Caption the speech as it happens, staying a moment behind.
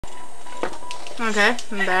Okay,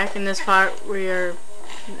 I'm back. In this part,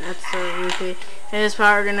 that's the repeat. In this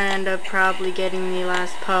part, we're gonna end up probably getting the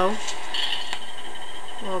last Poe.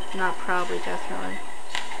 Well, not probably, definitely.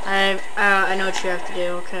 I know what you have to do.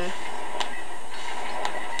 Okay.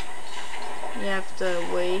 You have to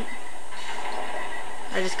wait.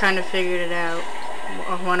 I just kind of figured it out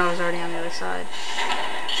when I was already on the other side.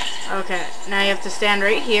 Okay, now you have to stand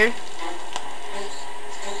right here.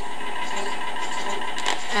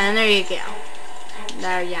 And there you go.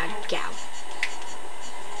 There you go.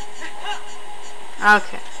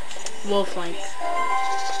 Okay. Wolf Link.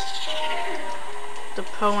 The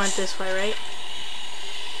Poe went this way, right?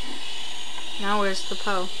 Now where's the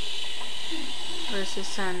Poe? Where's his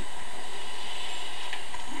scent?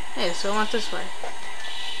 Hey, so it went this way.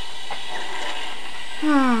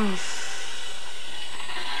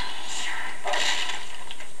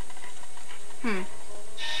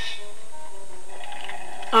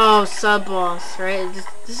 Oh, sub-boss, right?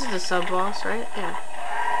 This is the sub-boss, right? Yeah.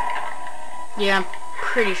 Yeah, I'm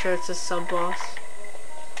pretty sure it's a sub-boss.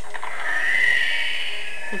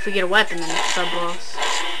 If we get a weapon, then it's sub-boss.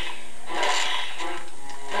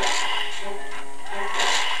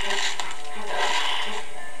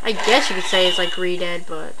 I guess you could say it's like Re-Dead,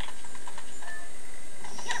 but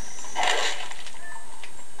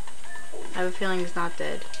I have a feeling he's not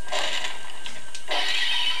dead.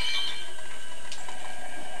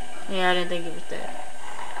 Yeah, I didn't think he was dead.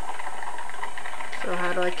 So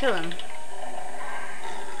how do I kill him?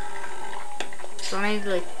 So I need to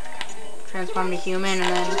like transform to human,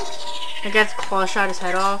 and then I guess claw shot his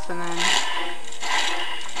head off, and then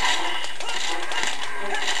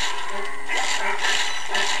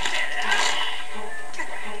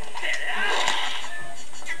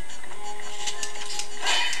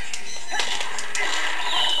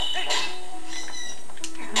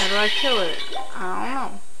how do I kill it? I don't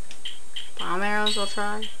know. Bomb arrows I'll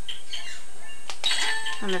try.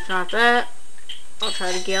 And if not that, I'll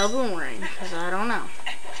try the Gale Boomerang, because I don't know.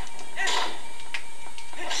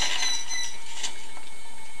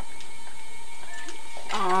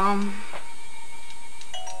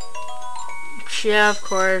 Yeah, of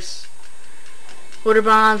course. Water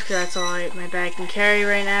bombs, because that's all my bag can carry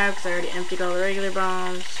right now, because I already emptied all the regular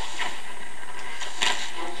bombs.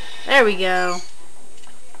 There we go.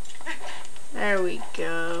 There we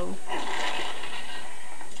go.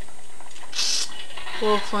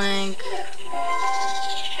 Wolf Link.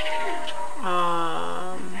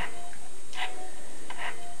 My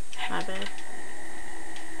bad.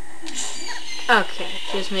 Okay,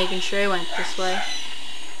 just making sure I went this way.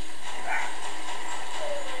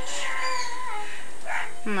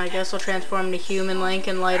 I guess I'll transform to human Link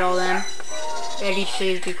and light all them. Eddie,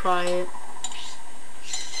 please be quiet.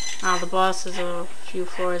 The boss is a few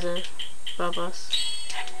floors above us.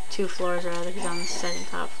 2 floors rather, he's on the second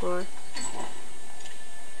top floor.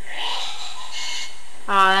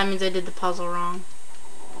 That means I did the puzzle wrong.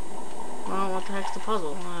 Well, what the heck's the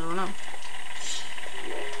puzzle? I don't know.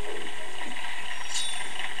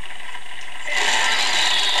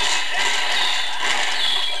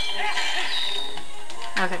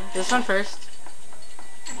 Okay, this one first.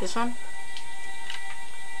 This one.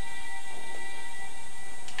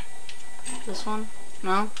 This one.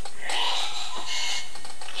 No?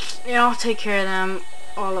 Yeah, I'll take care of them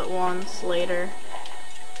all at once later.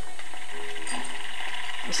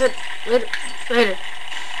 I said later.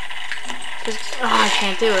 I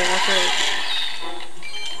can't do it. That's right.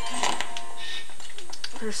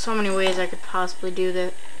 There's so many ways I could possibly do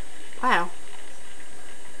that. Wow.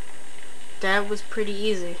 That was pretty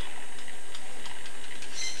easy.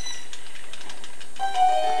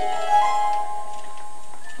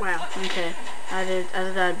 Wow, okay. I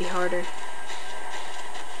thought that'd be harder.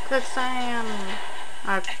 Quicksand.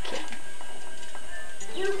 Okay.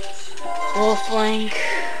 Wolf Link.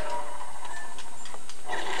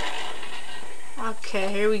 Okay,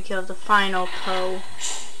 here we go. The final Poe.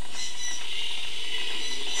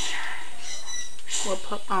 What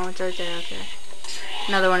Poe? Oh, it's right there. Okay.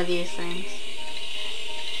 Another one of these things.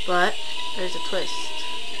 But there's a twist.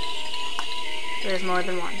 There's more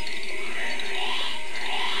than one.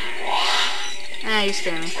 You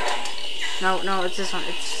scare me. No, it's this one.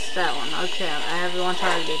 It's that one. Okay, I have the one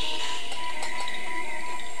targeted.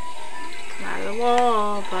 Come out of the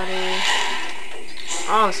wall, buddy.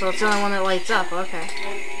 Oh, so it's the only one that lights up. Okay.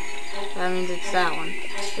 That means it's that one.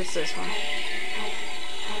 It's this one.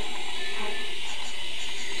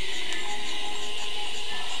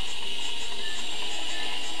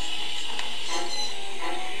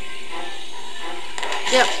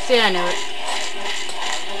 Yep, see, I knew it.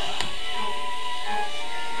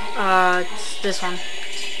 It's this one.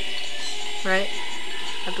 right?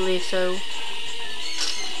 I believe so.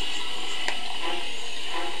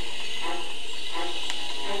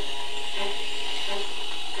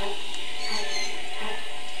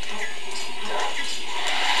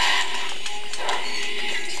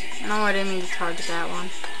 No, I didn't mean to target that one.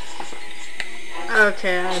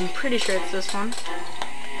 Okay, I'm pretty sure it's this one.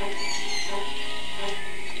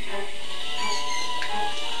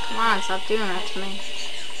 Come on, stop doing that to me.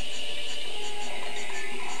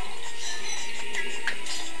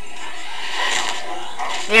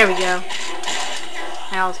 There we go.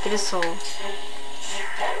 Now let's get his soul.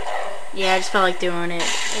 Yeah, I just felt like doing it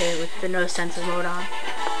with the no senses mode on.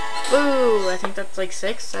 Ooh, I think that's like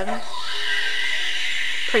 6, 7.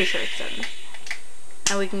 Pretty sure it's 7.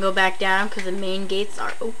 Now we can go back down because the main gates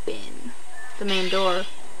are open. The main door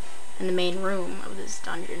in the main room of this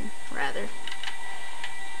dungeon, rather.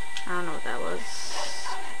 I don't know what that was.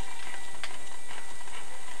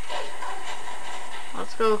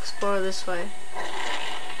 Let's go explore this way.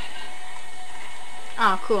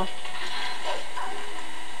 Oh, cool.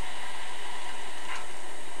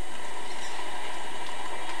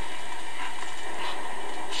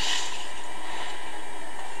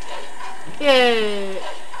 Yay!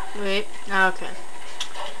 Wait, okay.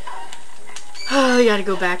 Oh, we gotta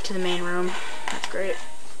go back to the main room. That's great.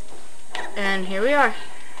 And here we are.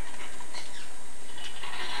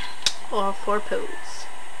 All 4 pose.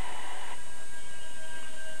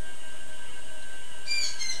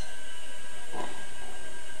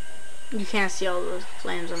 You can't see all those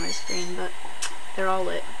flames on my screen, but they're all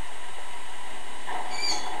lit.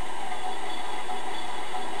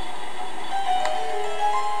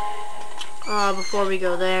 Before we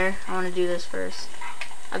go there, I want to do this first.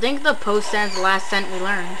 I think the post stands the last scent we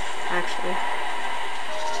learned, actually.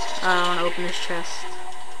 I want to open this chest.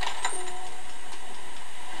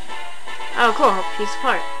 Oh, cool. Piece of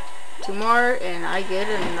heart. 2 more, and I get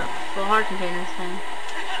a full heart container thing.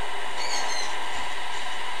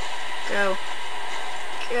 Go.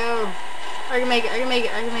 Go. I can make it. I can make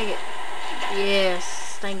it. I can make it.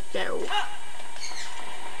 Yes. Thank you.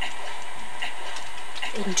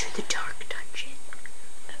 Into the dark dungeon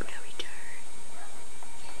of no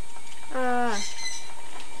return.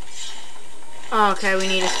 Okay, we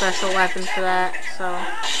need a special weapon for that, so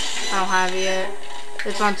I don't have it yet.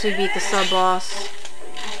 It's once we beat the sub-boss.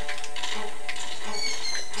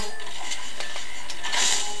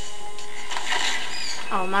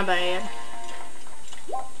 Oh, my bad.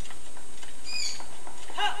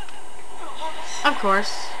 Of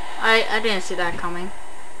course. I didn't see that coming.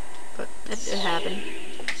 But it happened.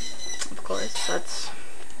 Of course. It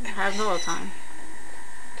happens all the time.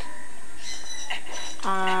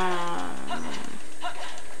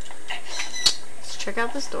 Let's check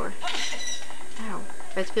out this door. Ow.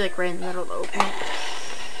 I have to be like right in the middle to open it.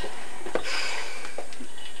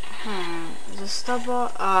 Is this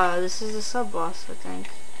sub-boss? This is the sub-boss, I think.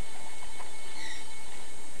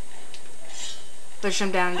 Push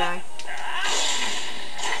him down and die.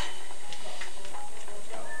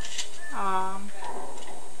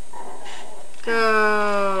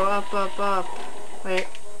 Go up, up, up. Wait.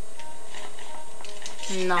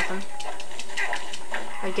 Nothing.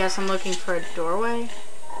 I guess I'm looking for a doorway.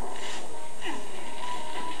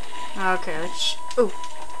 Okay, let's. Ooh.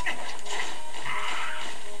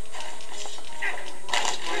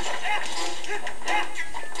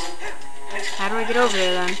 How do I get over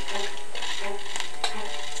there then?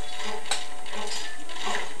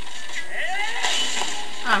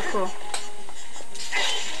 Oh, cool.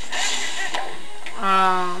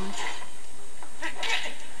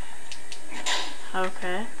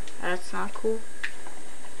 Okay, that's not cool.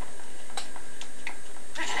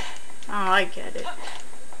 Oh, I get it.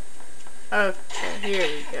 Okay, here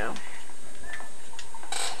we go.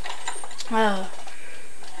 Oh.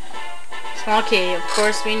 Small key, of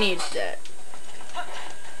course we need that.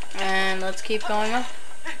 And let's keep going up.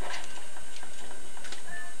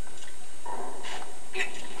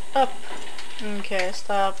 Up. Okay,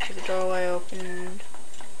 stop. The doorway opened.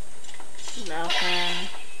 Nothing.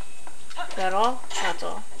 Is that all? That's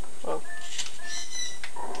all. Whoa.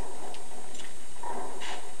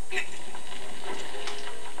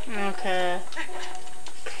 Okay.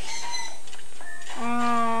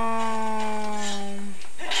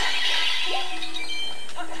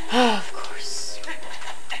 Of course.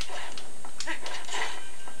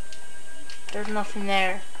 There's nothing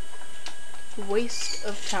there. Waste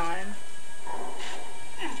of time.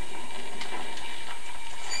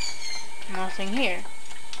 Nothing here.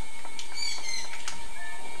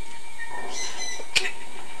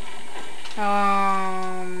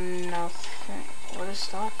 Nothing. What is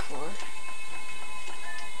that for?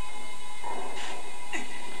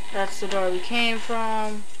 That's the door we came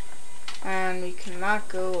from. And we cannot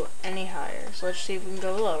go any higher. So let's see if we can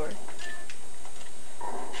go lower.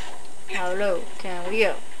 How low can we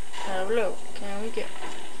go? How low can we go?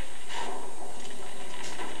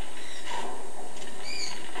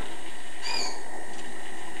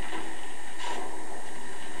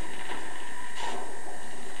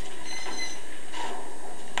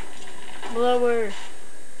 Lower.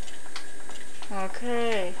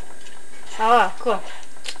 Okay. Oh, wow, cool.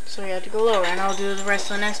 So we have to go lower, and I'll do the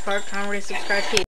rest of the next part. Comment, rate, subscribe, peace.